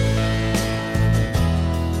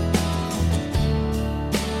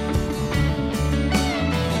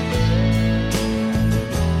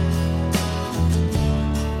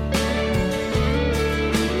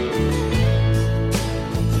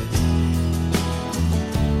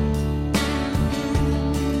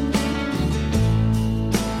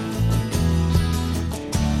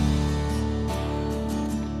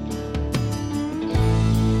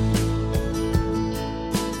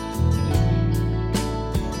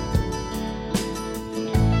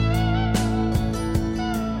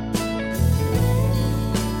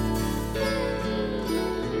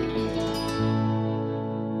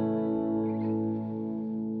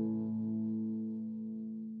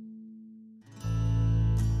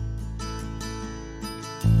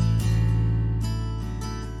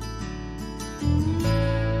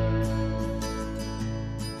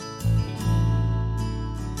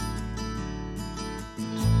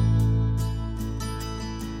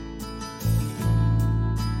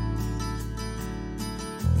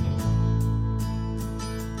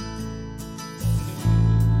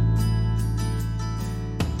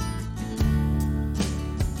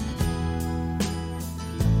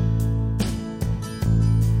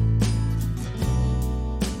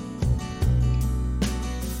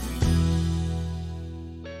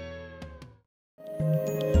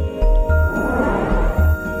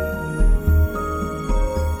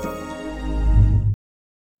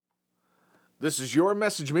This is your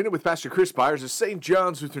Message Minute with Pastor Chris Byers of St.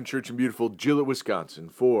 John's Lutheran Church in beautiful Gillett, Wisconsin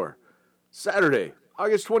for Saturday,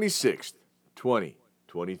 August 26th,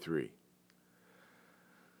 2023.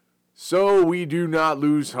 So we do not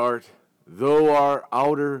lose heart. Though our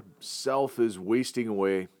outer self is wasting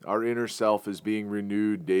away, our inner self is being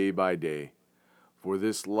renewed day by day. For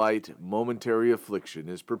this light, momentary affliction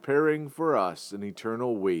is preparing for us an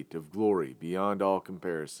eternal weight of glory beyond all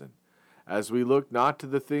comparison, as we look not to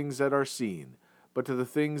the things that are seen, but to the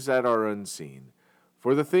things that are unseen.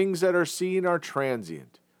 For the things that are seen are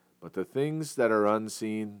transient, but the things that are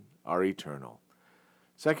unseen are eternal.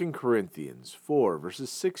 2 Corinthians 4, verses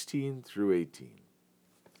 16 through 18.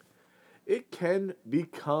 It can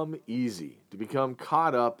become easy to become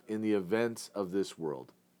caught up in the events of this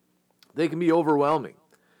world. They can be overwhelming.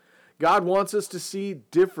 God wants us to see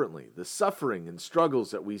differently the suffering and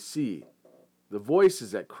struggles that we see, the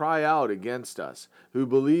voices that cry out against us, who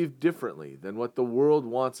believe differently than what the world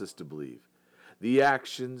wants us to believe. The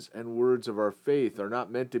actions and words of our faith are not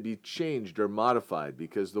meant to be changed or modified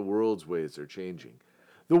because the world's ways are changing.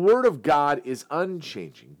 The Word of God is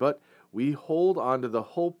unchanging, but we hold on to the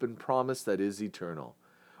hope and promise that is eternal.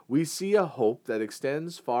 We see a hope that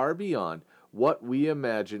extends far beyond what we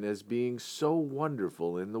imagine as being so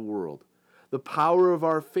wonderful in the world. The power of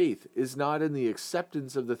our faith is not in the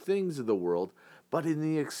acceptance of the things of the world, but in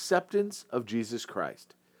the acceptance of Jesus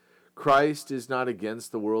Christ. Christ is not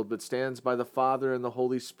against the world, but stands by the Father and the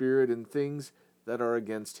Holy Spirit in things that are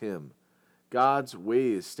against him. God's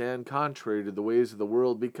ways stand contrary to the ways of the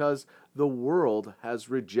world because the world has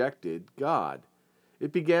rejected God.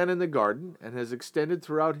 It began in the garden and has extended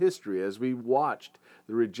throughout history as we watched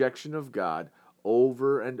the rejection of God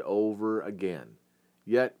over and over again.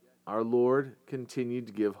 Yet our Lord continued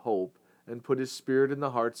to give hope and put His Spirit in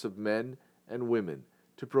the hearts of men and women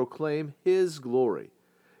to proclaim His glory.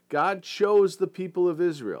 God chose the people of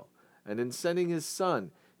Israel, and in sending His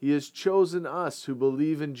Son, He has chosen us who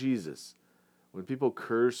believe in Jesus. When people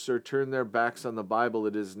curse or turn their backs on the Bible,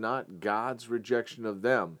 it is not God's rejection of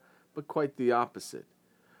them, but quite the opposite.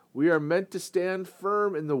 We are meant to stand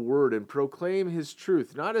firm in the Word and proclaim His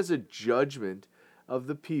truth, not as a judgment of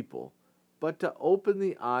the people, but to open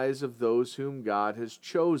the eyes of those whom God has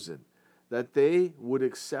chosen, that they would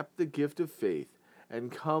accept the gift of faith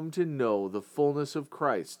and come to know the fullness of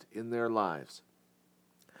Christ in their lives.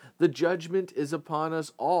 The judgment is upon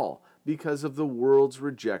us all because of the world's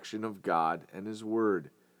rejection of God and His Word.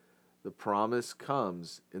 The promise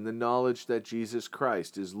comes in the knowledge that Jesus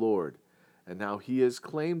Christ is Lord, and how He has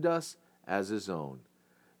claimed us as His own.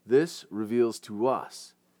 This reveals to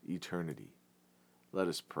us eternity. Let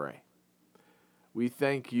us pray. We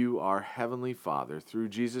thank You, our Heavenly Father, through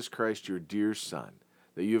Jesus Christ, Your dear Son,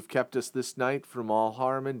 that You have kept us this night from all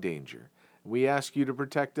harm and danger. And we ask You to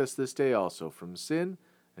protect us this day also from sin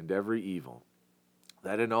and every evil,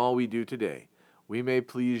 that in all we do today we may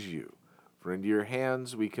please You. For into Your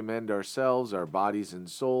hands we commend ourselves, our bodies and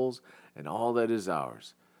souls, and all that is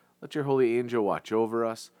ours. Let Your holy angel watch over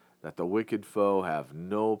us, that the wicked foe have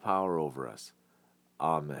no power over us.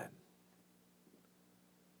 Amen.